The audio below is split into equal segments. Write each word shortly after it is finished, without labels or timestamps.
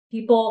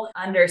People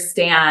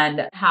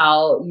understand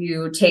how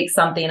you take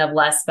something of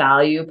less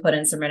value, put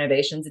in some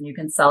renovations, and you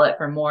can sell it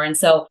for more. And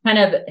so kind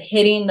of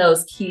hitting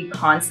those key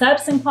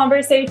concepts in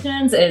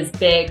conversations is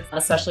big,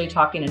 especially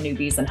talking to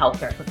newbies and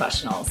healthcare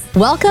professionals.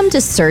 Welcome to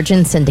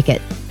Surgeon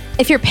Syndicate.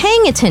 If you're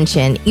paying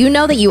attention, you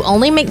know that you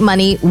only make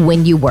money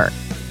when you work.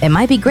 It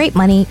might be great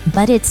money,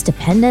 but it's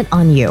dependent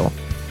on you.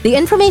 The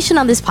information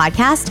on this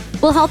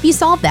podcast will help you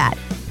solve that.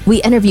 We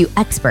interview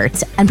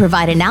experts and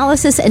provide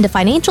analysis into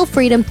financial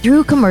freedom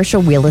through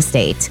commercial real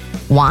estate.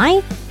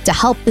 Why? To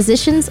help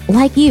physicians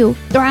like you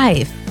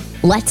thrive.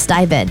 Let's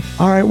dive in.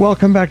 All right,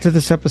 welcome back to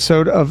this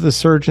episode of the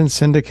Surgeon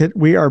Syndicate.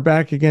 We are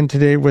back again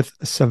today with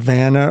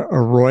Savannah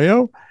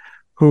Arroyo,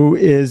 who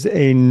is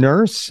a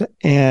nurse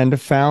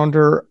and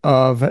founder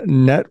of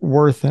Net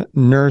Worth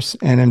Nurse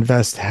and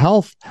Invest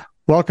Health.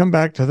 Welcome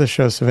back to the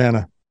show,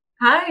 Savannah.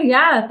 Hi,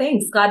 yeah,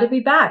 thanks. Glad to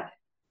be back.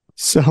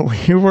 So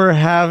we were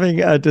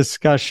having a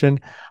discussion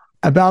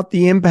about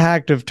the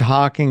impact of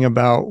talking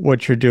about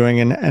what you're doing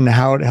and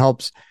how it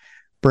helps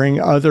bring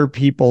other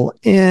people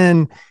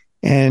in,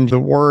 and the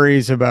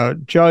worries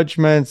about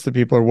judgments, the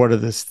people are, what are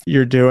this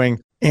you're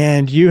doing?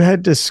 And you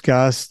had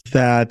discussed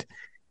that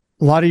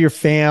a lot of your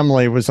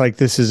family was like,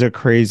 this is a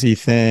crazy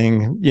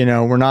thing,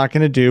 we're not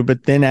going to do.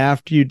 But then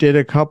after you did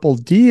a couple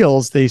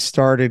deals, they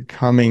started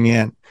coming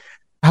in.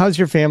 How's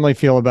your family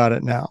feel about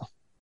it now?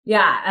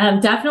 Yeah,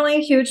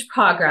 definitely huge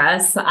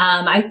progress.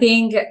 I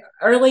think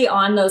early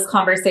on, those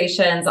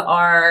conversations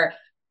are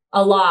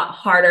a lot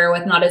harder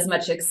with not as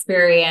much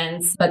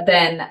experience. But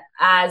then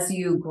as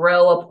you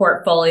grow a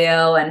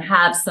portfolio and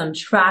have some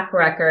track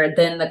record,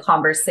 then the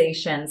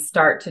conversations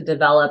start to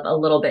develop a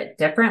little bit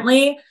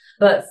differently.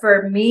 But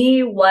for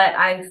me, what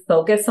I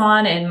focus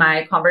on in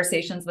my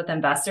conversations with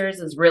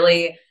investors is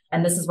really,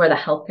 and this is where the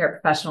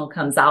healthcare professional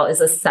comes out, is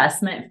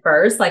assessment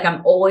first. Like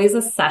I'm always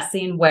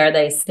assessing where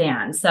they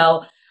stand.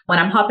 So when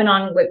I'm hopping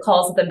on with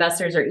calls with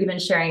investors or even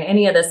sharing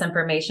any of this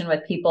information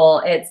with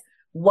people, it's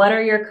what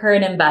are your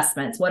current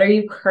investments? What are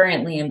you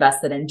currently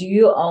invested in? Do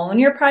you own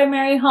your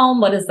primary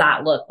home? What does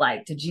that look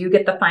like? Did you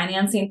get the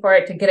financing for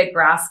it to get a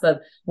grasp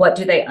of what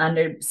do they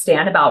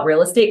understand about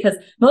real estate? Because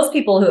most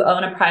people who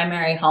own a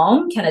primary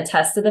home can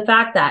attest to the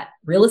fact that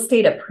real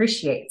estate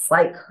appreciates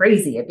like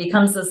crazy. It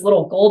becomes this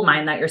little gold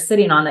mine that you're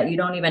sitting on that you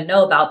don't even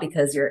know about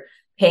because you're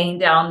paying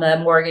down the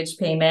mortgage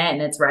payment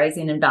and it's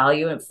rising in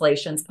value,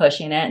 inflation's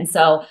pushing it. And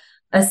so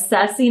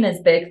assessing is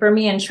big for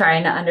me and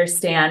trying to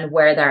understand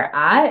where they're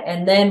at.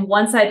 And then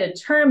once I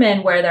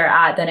determine where they're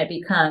at, then it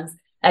becomes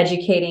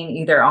educating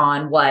either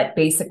on what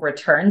basic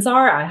returns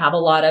are. I have a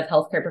lot of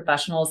healthcare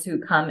professionals who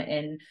come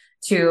in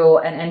to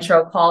an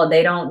intro call and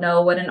they don't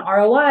know what an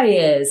ROI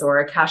is or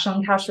a cash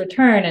on cash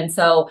return. And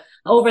so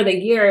over the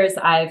years,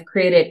 I've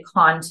created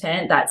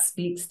content that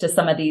speaks to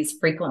some of these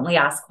frequently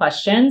asked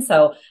questions.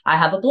 So I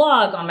have a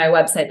blog on my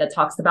website that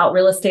talks about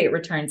real estate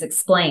returns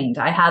explained.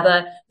 I have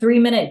a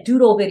 3-minute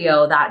doodle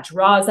video that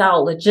draws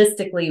out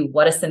logistically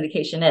what a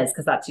syndication is,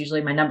 because that's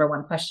usually my number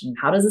one question.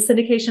 How does a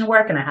syndication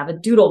work? And I have a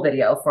doodle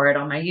video for it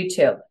on my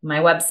YouTube, my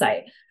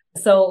website.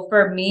 So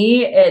for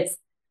me, it's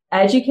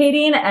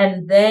educating,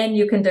 and then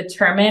you can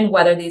determine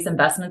whether these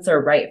investments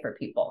are right for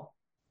people.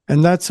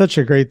 And that's such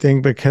a great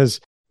thing because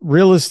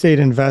real estate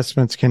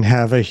investments can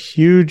have a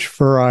huge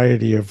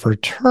variety of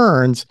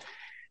returns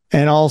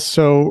and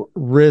also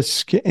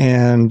risk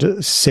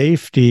and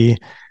safety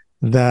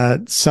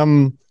that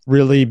some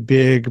really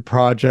big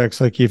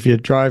projects, like if you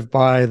drive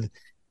by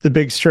the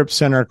big strip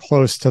center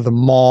close to the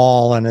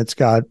mall and it's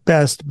got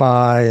Best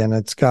Buy and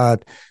it's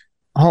got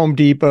Home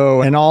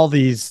Depot and all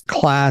these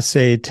Class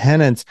A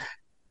tenants,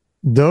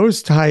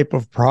 those type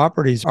of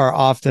properties are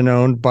often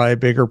owned by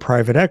bigger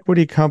private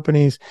equity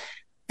companies,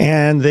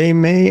 and they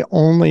may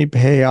only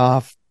pay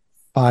off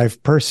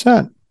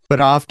 5%.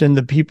 But often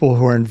the people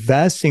who are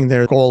investing,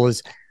 their goal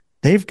is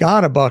they've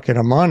got a bucket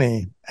of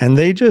money and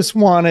they just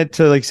want it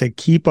to, like say,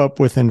 keep up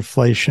with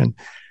inflation,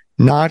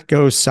 not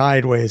go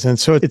sideways. And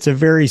so it's a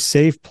very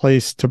safe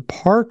place to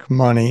park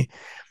money,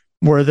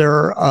 where there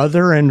are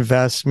other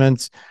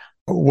investments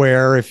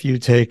where if you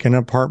take an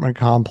apartment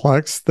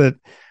complex that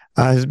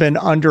has been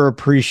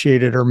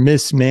underappreciated or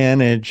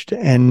mismanaged,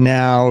 and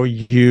now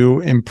you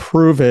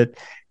improve it,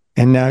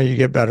 and now you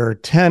get better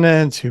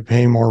tenants who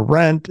pay more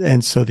rent,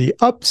 and so the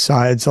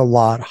upside's a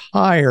lot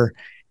higher.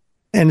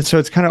 And so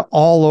it's kind of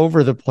all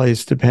over the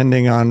place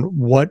depending on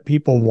what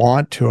people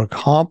want to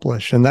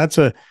accomplish. And that's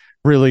a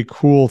really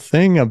cool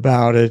thing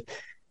about it,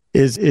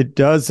 is it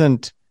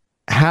doesn't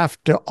have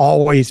to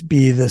always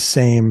be the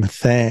same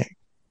thing.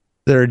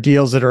 There are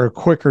deals that are a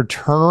quicker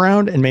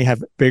turnaround and may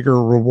have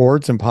bigger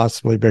rewards and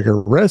possibly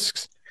bigger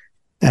risks,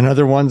 and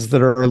other ones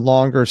that are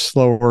longer,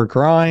 slower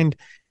grind.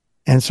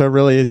 And so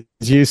really,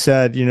 as you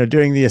said,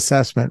 doing the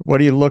assessment,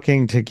 what are you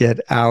looking to get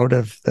out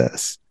of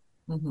this?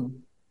 Mm-hmm.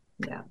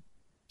 Yeah.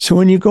 So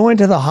when you go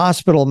into the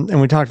hospital,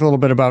 and we talked a little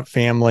bit about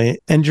family,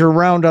 and you're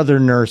around other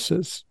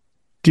nurses,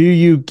 do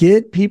you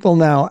get people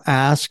now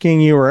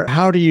asking you, or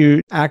how do you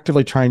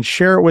actively try and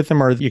share it with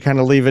them, or you kind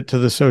of leave it to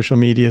the social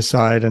media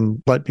side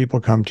and let people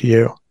come to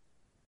you?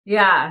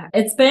 Yeah,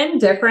 it's been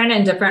different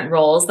in different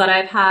roles that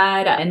I've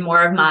had. In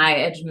more of my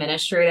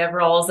administrative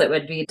roles, it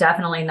would be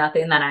definitely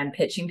nothing that I'm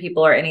pitching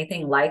people or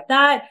anything like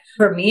that.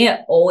 For me, it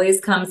always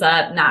comes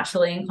up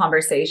naturally in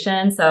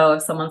conversation. So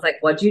if someone's like,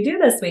 what'd you do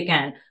this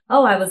weekend?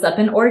 Oh, I was up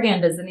in Oregon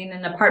visiting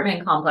an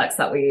apartment complex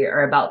that we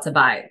are about to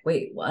buy.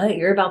 Wait, what?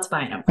 You're about to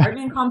buy an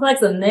apartment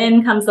complex? And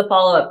then comes the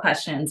follow-up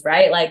questions,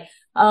 right? Like,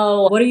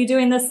 oh, what are you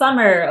doing this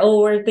summer?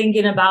 Oh, we're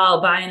thinking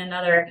about buying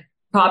another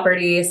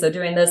property. So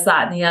doing this,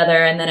 that, and the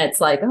other. And then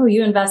it's like, oh,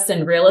 you invest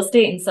in real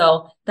estate. And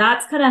so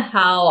that's kind of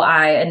how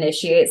I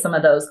initiate some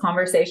of those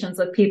conversations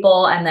with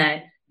people. And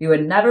then you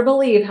would never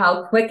believe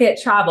how quick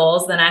it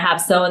travels. Then I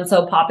have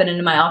so-and-so popping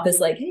into my office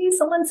like, hey,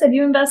 someone said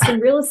you invest in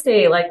real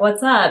estate. Like,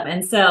 what's up?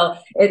 And so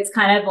it's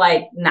kind of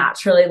like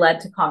naturally led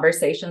to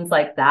conversations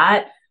like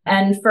that.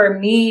 And for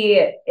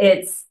me,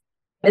 it's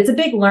a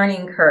big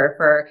learning curve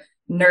for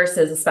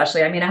nurses,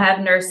 especially. I mean, I have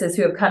nurses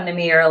who have come to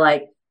me or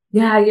like,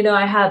 yeah,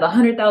 I have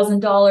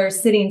 $100,000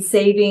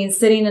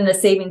 sitting in a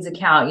savings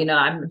account.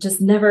 I'm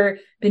just never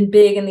been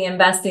big in the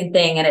investing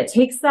thing. And it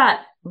takes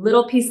that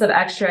little piece of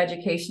extra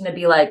education to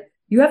be like,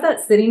 you have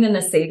that sitting in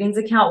a savings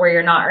account where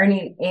you're not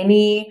earning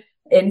any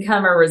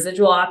income or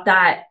residual off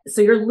that.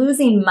 So you're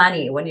losing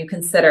money when you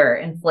consider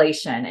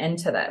inflation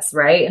into this,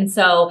 right? And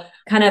so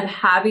kind of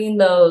having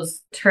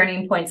those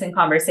turning points in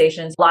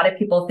conversations, a lot of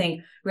people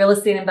think real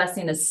estate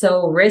investing is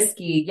so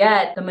risky,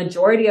 yet the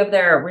majority of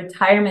their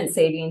retirement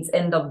savings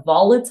in the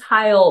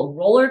volatile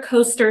roller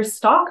coaster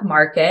stock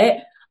market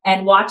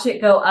and watch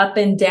it go up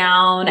and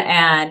down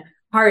and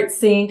heart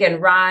sink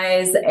and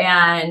rise.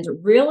 And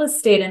real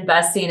estate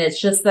investing,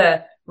 it's just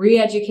the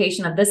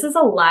re-education of this is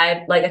a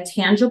live, like a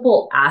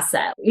tangible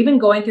asset. Even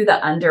going through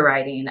the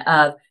underwriting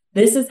of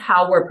this is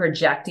how we're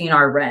projecting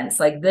our rents.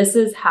 Like this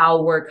is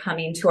how we're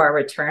coming to our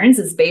returns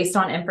is based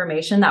on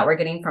information that we're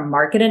getting from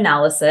market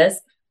analysis,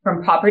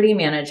 from property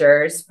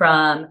managers,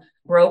 from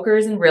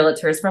brokers and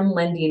realtors, from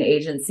lending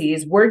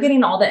agencies. We're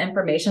getting all the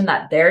information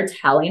that they're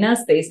telling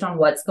us based on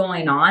what's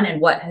going on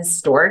and what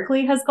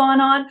historically has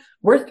gone on.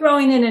 We're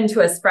throwing it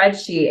into a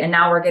spreadsheet and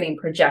now we're getting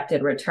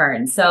projected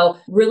returns. So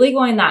really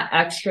going that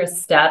extra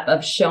step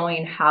of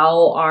showing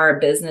how our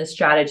business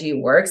strategy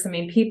works. I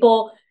mean,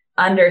 people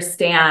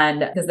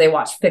understand because they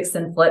watch fix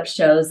and flip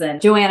shows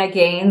and Joanna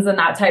Gaines and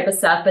that type of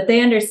stuff, but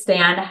they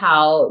understand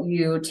how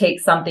you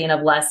take something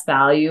of less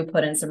value,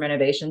 put in some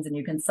renovations and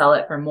you can sell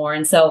it for more.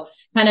 And so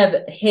kind of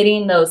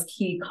hitting those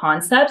key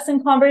concepts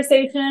in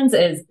conversations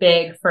is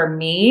big for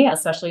me,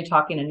 especially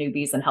talking to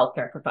newbies and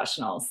healthcare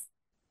professionals.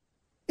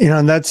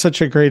 And that's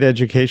such a great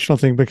educational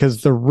thing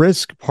because the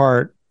risk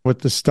part with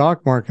the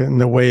stock market and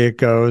the way it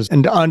goes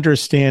and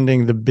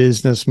understanding the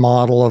business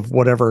model of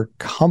whatever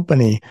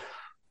company,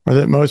 or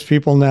that most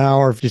people now,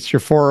 or if it's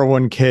your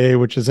 401k,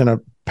 which is in a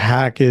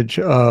package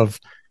of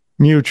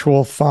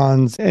mutual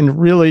funds, and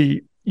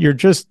really you're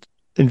just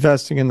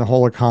investing in the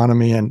whole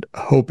economy and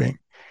hoping.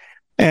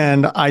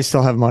 And I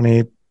still have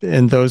money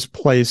in those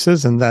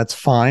places, and that's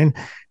fine.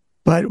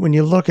 But when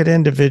you look at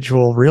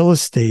individual real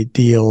estate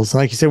deals,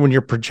 like you said, when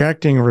you're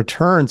projecting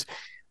returns,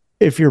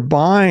 if you're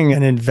buying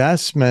an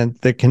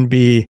investment that can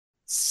be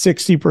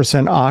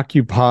 60%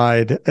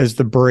 occupied as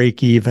the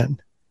break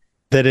even,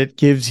 that it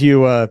gives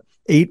you a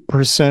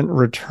 8%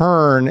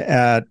 return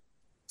at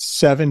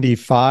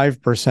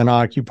 75%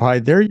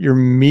 occupied, there you're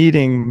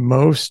meeting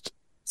most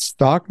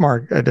stock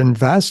market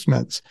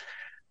investments.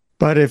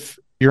 But if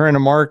you're in a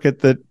market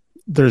that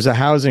there's a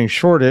housing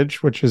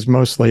shortage, which is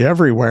mostly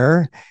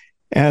everywhere,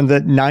 and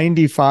that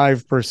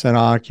 95%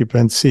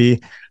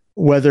 occupancy,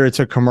 whether it's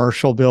a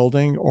commercial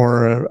building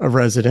or a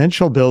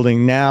residential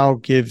building, now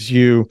gives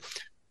you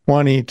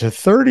 20 to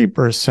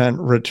 30%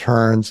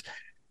 returns.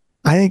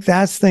 I think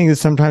that's the thing that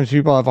sometimes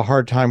people have a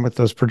hard time with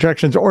those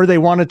projections, or they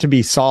want it to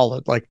be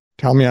solid. Like,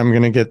 tell me I'm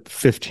going to get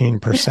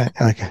 15%.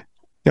 Like,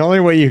 the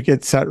only way you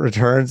get set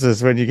returns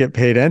is when you get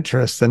paid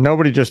interest, and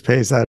nobody just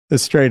pays that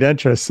as straight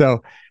interest.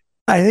 So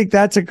I think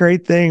that's a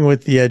great thing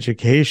with the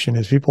education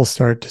is people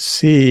start to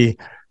see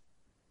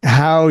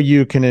how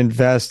you can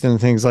invest in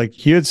things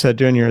like you had said,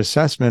 doing your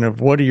assessment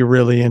of what are you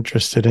really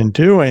interested in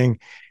doing.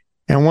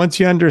 And once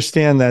you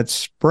understand that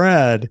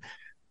spread,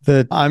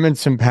 that I'm in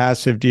some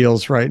passive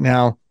deals right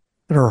now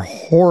that are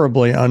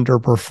horribly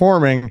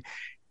underperforming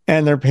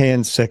and they're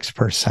paying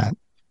 6%.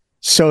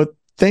 So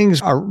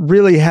things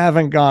really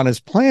haven't gone as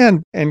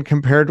planned. And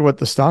compared to what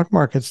the stock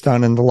market's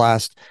done in the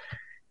last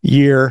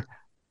year,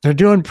 they're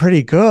doing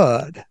pretty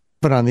good.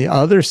 But on the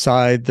other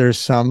side, there's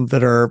some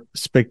that are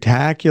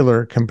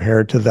spectacular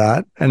compared to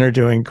that and are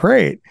doing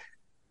great.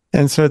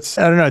 And so it's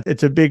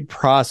a big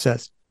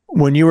process.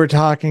 When you were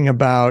talking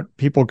about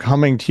people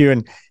coming to you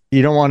and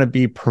you don't want to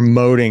be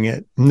promoting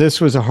it, and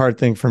this was a hard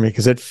thing for me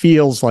because it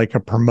feels like a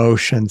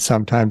promotion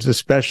sometimes,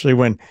 especially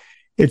when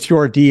it's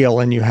your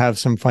deal and you have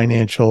some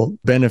financial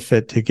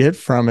benefit to get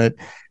from it.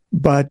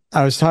 But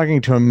I was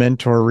talking to a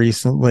mentor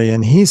recently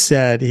and he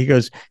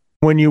goes,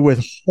 when you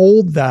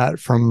withhold that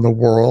from the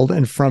world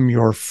and from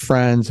your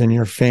friends and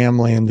your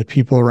family and the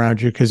people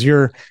around you, because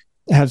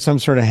have some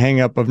sort of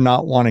hang up of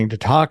not wanting to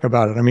talk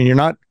about it. I mean, you're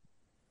not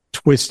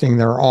twisting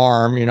their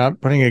arm. You're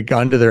not putting a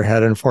gun to their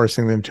head and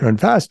forcing them to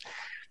invest.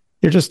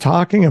 You're just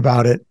talking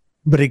about it,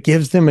 but it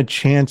gives them a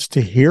chance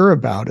to hear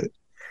about it.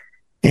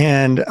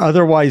 And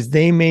otherwise,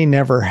 they may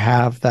never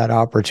have that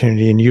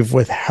opportunity, and you've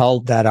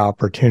withheld that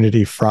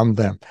opportunity from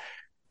them.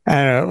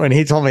 And when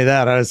he told me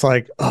that, I was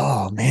like,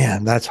 oh,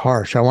 man, that's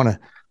harsh. I want to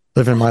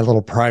live in my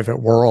little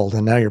private world.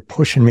 And now you're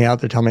pushing me out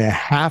to tell me I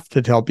have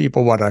to tell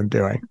people what I'm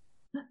doing.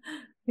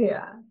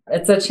 Yeah,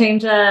 it's a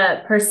change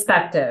of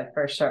perspective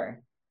for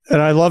sure.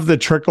 And I love the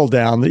trickle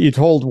down that you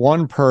told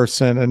one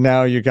person, and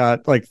now you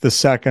got like the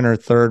second or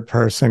third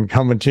person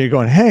coming to you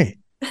going, hey,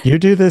 you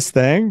do this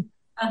thing?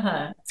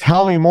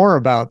 Tell me more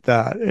about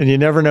that. And you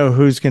never know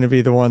who's going to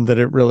be the one that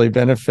it really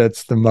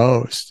benefits the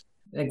most.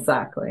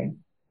 Exactly.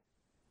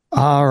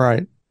 All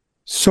right.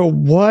 So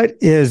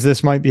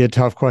this might be a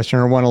tough question,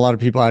 or one a lot of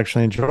people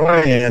actually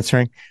enjoy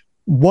answering.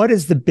 What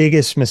is the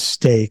biggest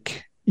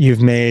mistake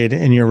you've made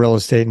in your real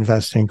estate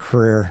investing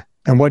career?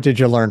 And what did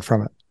you learn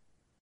from it?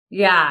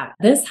 Yeah,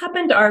 this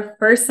happened our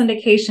first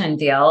syndication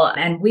deal.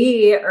 And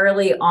we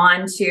early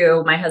on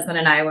my husband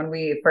and I, when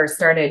we first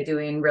started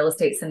doing real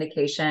estate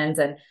syndications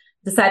and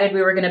decided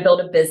we were going to build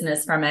a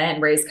business from it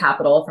and raise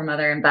capital from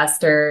other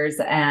investors.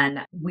 And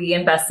we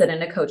invested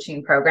in a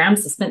coaching program.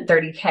 So spent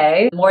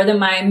 $30K, more than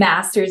my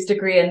master's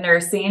degree in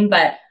nursing.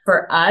 But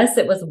for us,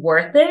 it was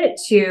worth it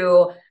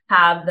to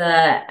have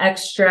the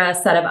extra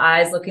set of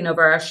eyes looking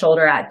over our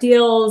shoulder at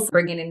deals,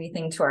 bringing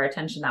anything to our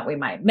attention that we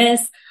might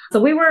miss.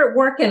 So we were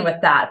working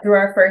with that through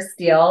our first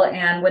deal.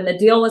 And when the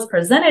deal was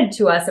presented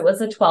to us, it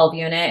was a 12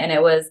 unit, and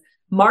it was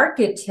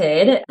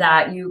marketed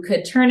that you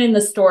could turn in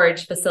the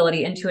storage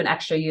facility into an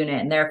extra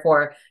unit and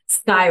therefore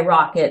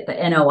skyrocket the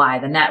NOI,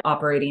 the net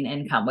operating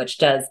income, which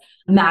does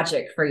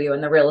magic for you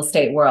in the real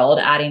estate world,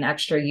 adding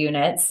extra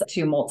units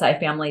to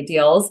multifamily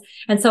deals.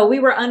 And so we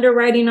were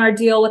underwriting our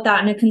deal with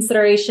that in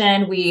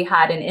consideration. We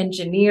had an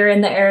engineer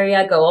in the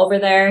area go over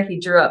there. He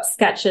drew up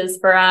sketches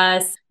for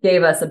us,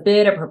 gave us a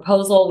bid, a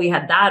proposal. We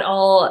had that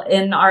all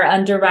in our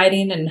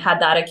underwriting and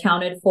had that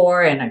accounted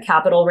for in a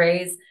capital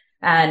raise.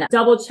 And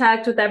double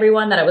checked with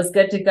everyone that it was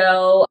good to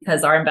go,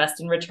 because our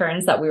investing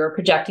returns that we were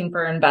projecting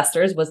for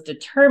investors was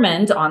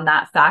determined on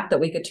that fact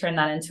that we could turn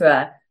that into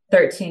a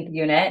 13th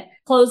unit.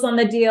 Closed on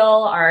the deal.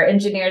 Our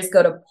engineers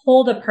go to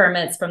pull the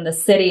permits from the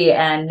city,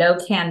 and no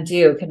can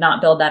do, could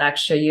not build that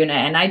extra unit.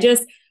 And I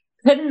just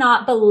could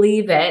not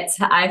believe it.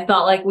 I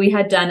felt like we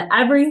had done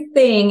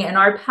everything in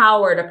our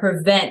power to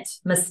prevent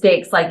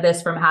mistakes like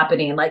this from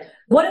happening. Like,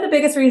 one of the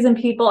biggest reasons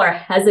people are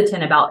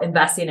hesitant about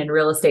investing in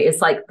real estate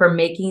is like for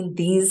making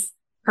these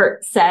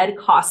said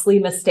costly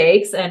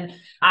mistakes. And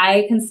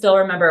I can still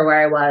remember where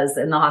I was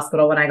in the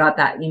hospital when I got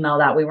that email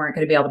that we weren't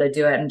going to be able to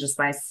do it. And just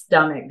my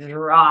stomach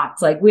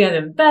dropped. Like, we have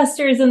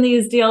investors in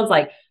these deals,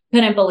 like,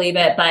 couldn't believe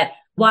it. But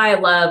why I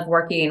love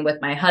working with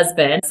my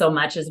husband so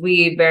much is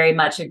we very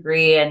much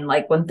agree. And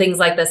like, when things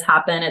like this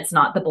happen, it's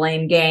not the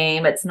blame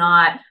game. It's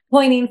not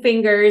pointing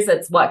fingers.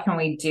 It's what can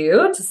we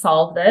do to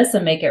solve this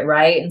and make it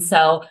right? And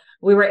so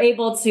we were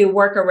able to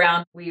work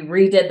around. We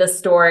redid the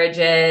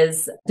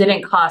storages,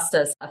 didn't cost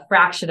us a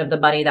fraction of the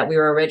money that we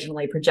were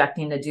originally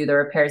projecting to do the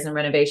repairs and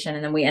renovation.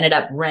 And then we ended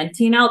up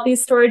renting out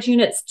these storage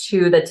units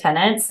to the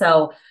tenants.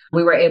 So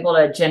we were able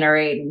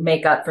to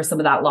make up for some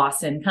of that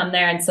lost income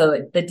there. And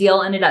so the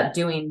deal ended up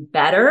doing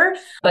better,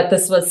 but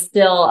this was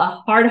still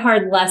a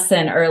hard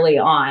lesson early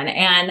on.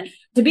 And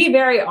to be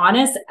very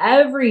honest,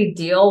 every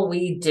deal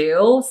we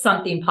do,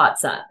 something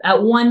pops up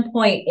at one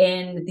point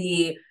in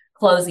the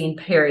closing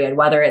period,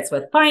 whether it's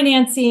with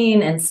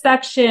financing,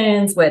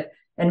 inspections, with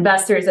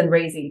investors and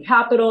raising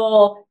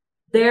capital.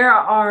 There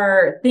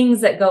are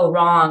things that go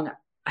wrong,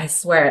 I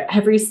swear, at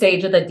every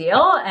stage of the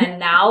deal. And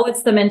now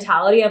it's the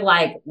mentality of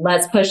like,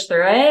 let's push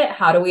through it.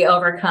 How do we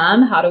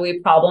overcome? How do we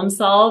problem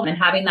solve? And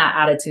having that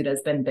attitude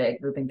has been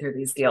big moving through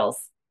these deals.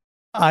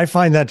 I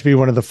find that to be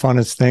one of the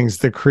funnest things,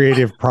 the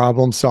creative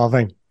problem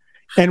solving.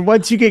 And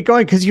once you get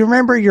going, because you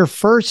remember your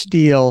first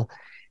deal,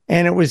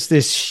 and it was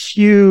this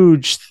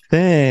huge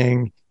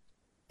thing.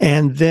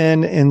 And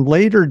then in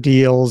later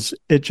deals,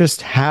 it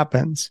just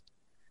happens.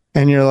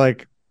 And you're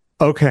like,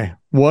 okay,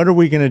 what are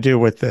we going to do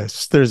with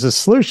this? There's a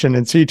solution.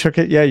 And so you took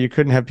it. Yeah, you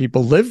couldn't have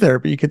people live there,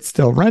 but you could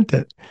still rent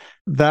it.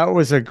 That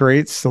was a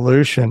great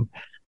solution.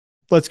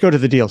 Let's go to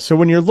the deal. So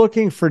when you're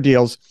looking for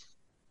deals,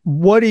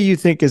 what do you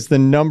think is the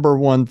number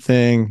one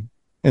thing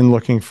in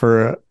looking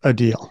for a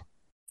deal?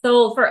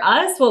 So for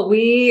us, what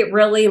we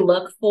really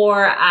look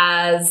for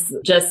as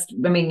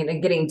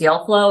getting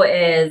deal flow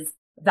is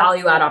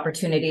value add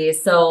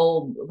opportunities.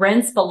 So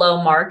rents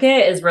below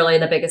market is really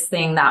the biggest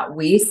thing that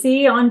we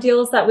see on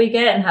deals that we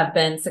get and have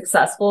been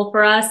successful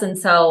for us. And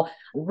so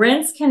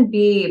rents can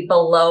be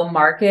below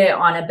market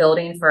on a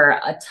building for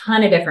a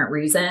ton of different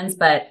reasons,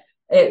 but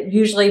it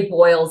usually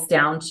boils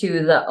down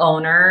to the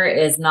owner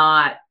is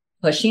not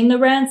pushing the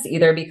rents,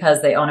 either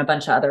because they own a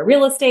bunch of other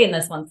real estate and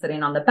this one's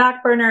sitting on the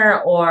back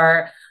burner,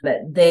 or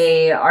that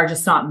they are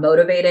just not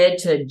motivated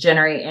to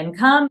generate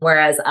income.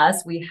 Whereas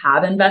us, we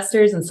have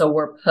investors. And so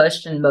we're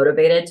pushed and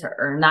motivated to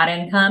earn that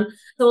income.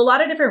 So a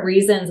lot of different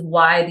reasons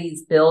why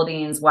these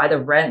buildings, why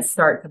the rents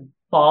start to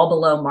fall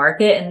below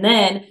market. And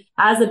then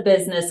as a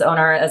business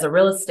owner, as a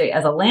real estate,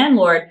 as a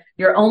landlord,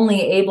 you're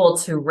only able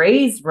to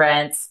raise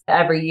rents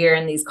every year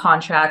in these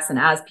contracts and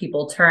as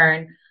people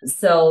turn.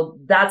 So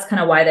that's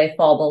kind of why they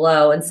fall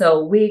below. And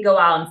so we go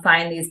out and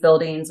find these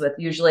buildings with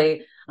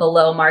usually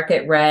below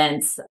market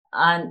rents,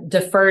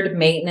 deferred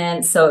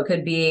maintenance. So it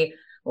could be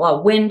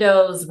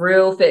windows,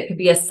 roof. It could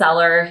be a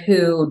seller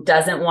who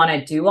doesn't want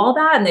to do all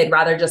that and they'd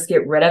rather just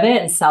get rid of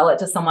it and sell it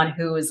to someone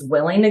who is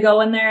willing to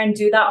go in there and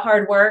do that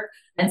hard work.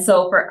 And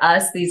so for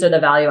us, these are the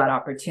value add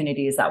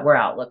opportunities that we're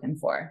out looking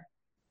for.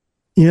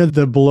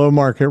 The below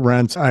market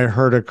rents, I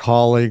heard a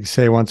colleague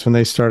say once when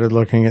they started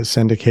looking at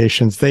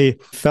syndications, they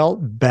felt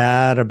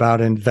bad about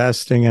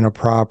investing in a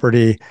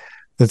property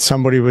that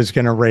somebody was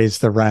going to raise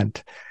the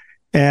rent.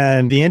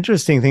 And the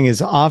interesting thing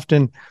is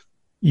often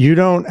you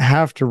don't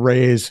have to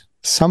raise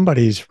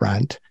somebody's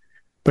rent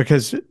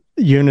because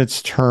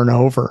units turn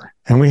over.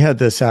 And we had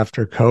this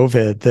after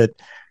COVID, that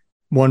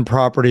one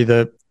property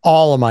that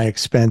all of my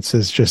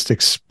expenses just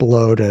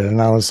exploded.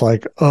 And I was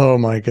like, oh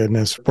my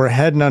goodness, we're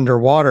heading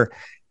underwater.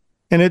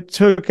 And it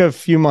took a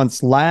few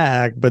months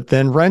lag, but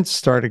then rents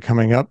started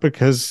coming up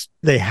because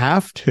they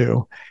have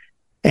to.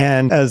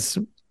 And as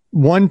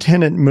one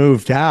tenant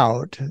moved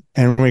out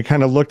and we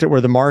kind of looked at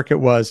where the market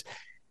was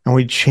and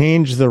we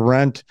changed the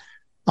rent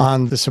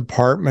on this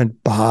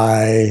apartment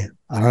by,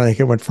 I don't think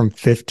it went from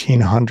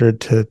 $1,500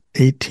 to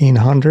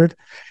 $1,800.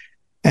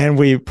 And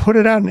we put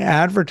it out and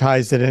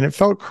advertised it. And it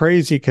felt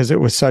crazy because it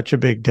was such a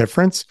big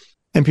difference.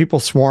 And people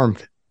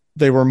swarmed.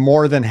 They were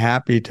more than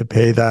happy to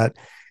pay that.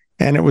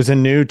 And it was a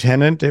new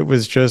tenant. It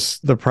was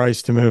just the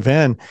price to move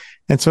in.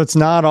 And so it's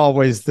not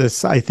always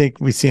this, I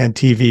think we see on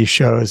TV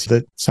shows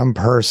that some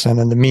person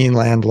and the mean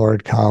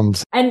landlord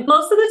comes. And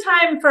most of the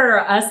time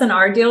for us and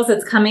our deals,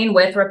 it's coming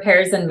with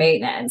repairs and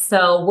maintenance.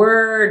 So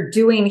we're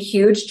doing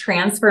huge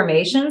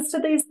transformations to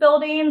these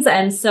buildings.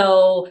 And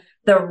so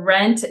the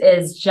rent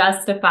is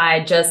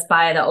justified just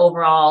by the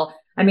overall.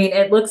 I mean,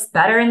 it looks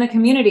better in the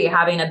community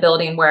having a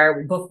building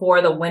where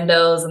before the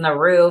windows and the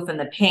roof and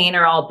the paint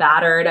are all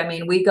battered. I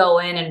mean, we go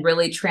in and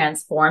really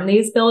transform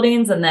these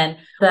buildings, and then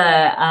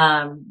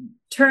the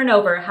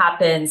turnover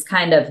happens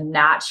kind of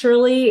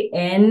naturally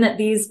in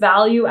these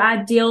value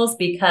add deals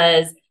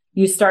because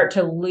you start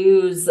to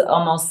lose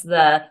almost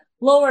the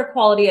lower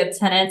quality of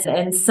tenants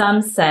in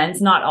some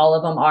sense. Not all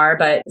of them are,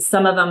 but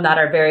some of them that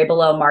are very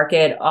below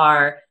market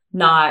are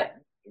not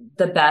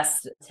the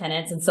best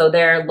tenants. And so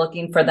they're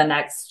looking for the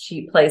next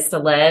cheap place to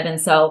live. And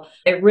so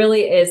it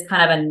really is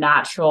kind of a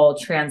natural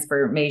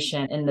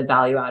transformation in the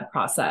value add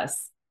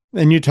process.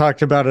 And you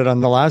talked about it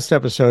on the last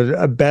episode,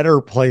 a better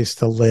place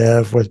to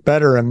live with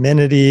better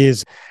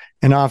amenities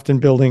and often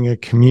building a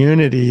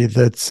community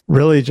that's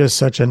really just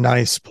such a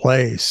nice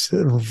place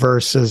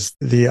versus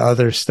the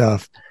other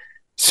stuff.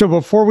 So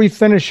before we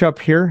finish up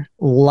here,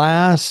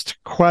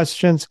 last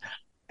questions.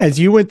 As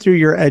you went through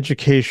your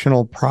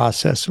educational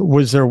process,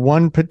 was there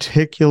one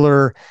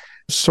particular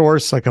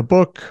source, like a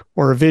book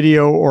or a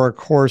video or a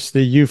course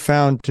that you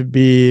found to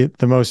be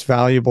the most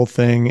valuable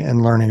thing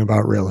in learning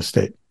about real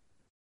estate?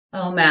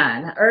 Oh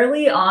man,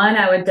 early on,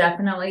 I would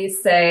definitely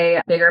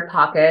say Bigger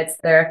Pockets,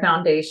 their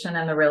foundation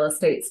in the real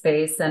estate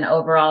space, and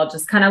overall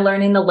just kind of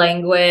learning the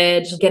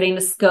language, getting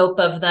the scope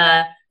of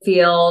the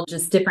field,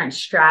 just different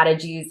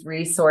strategies,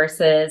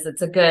 resources.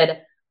 It's a good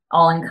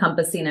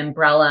all-encompassing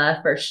umbrella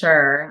for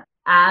sure.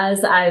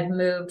 As I've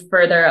moved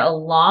further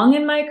along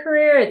in my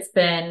career, it's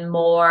been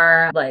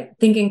more like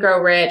Think and Grow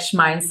Rich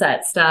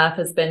mindset stuff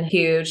has been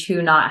huge.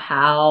 Who, Not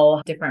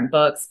How, different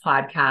books,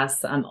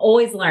 podcasts. I'm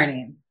always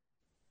learning.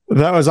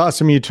 That was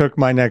awesome. You took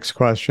my next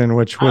question,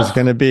 which was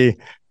going to be,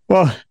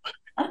 well,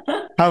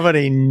 how about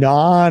a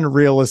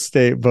non-real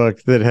estate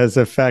book that has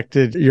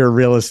affected your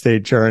real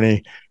estate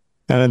journey?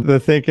 And the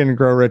Think and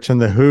Grow Rich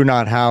and the Who,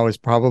 Not How is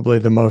probably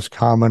the most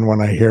common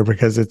one I hear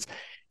because it's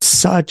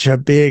such a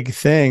big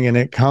thing and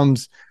it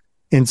comes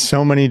in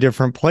so many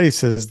different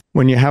places.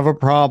 When you have a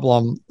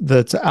problem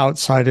that's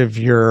outside of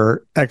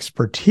your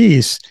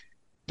expertise,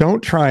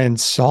 don't try and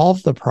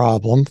solve the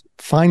problem.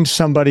 Find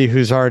somebody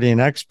who's already an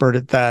expert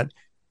at that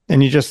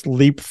and you just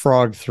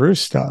leapfrog through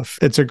stuff.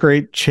 It's a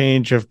great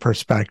change of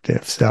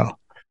perspective. So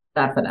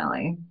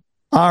definitely.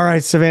 All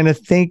right, Savannah,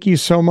 thank you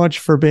so much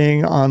for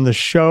being on the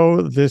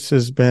show. This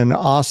has been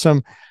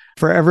awesome.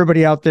 For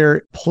everybody out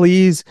there,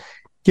 please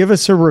give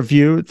us a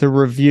review. The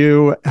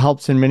review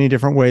helps in many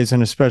different ways,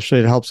 and especially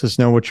it helps us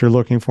know what you're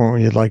looking for and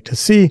what you'd like to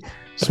see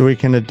so we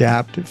can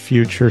adapt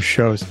future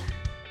shows.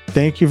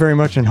 Thank you very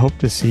much and hope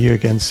to see you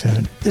again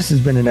soon. This has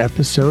been an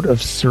episode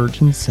of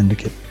Surgeon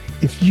Syndicate.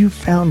 If you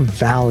found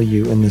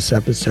value in this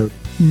episode,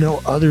 you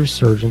know other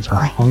surgeons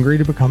are hungry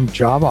to become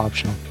job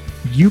optional.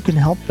 You can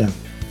help them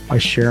by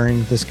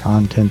sharing this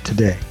content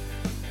today.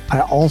 I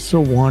also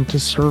want to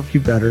serve you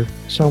better,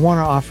 so I want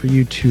to offer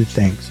you two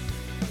things.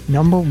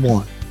 Number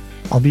one,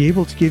 I'll be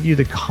able to give you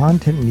the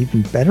content in an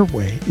even better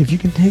way if you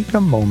can take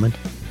a moment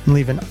and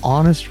leave an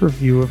honest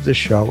review of the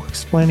show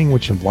explaining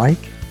what you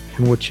like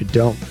and what you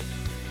don't.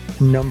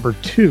 And number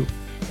two,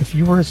 if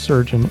you are a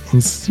surgeon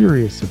and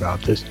serious about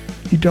this,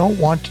 you don't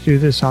want to do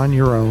this on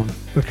your own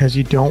because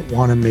you don't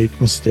want to make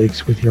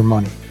mistakes with your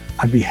money.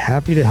 I'd be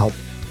happy to help.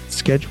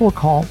 Schedule a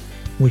call.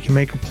 We can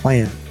make a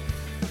plan.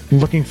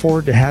 Looking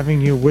forward to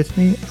having you with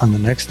me on the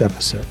next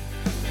episode.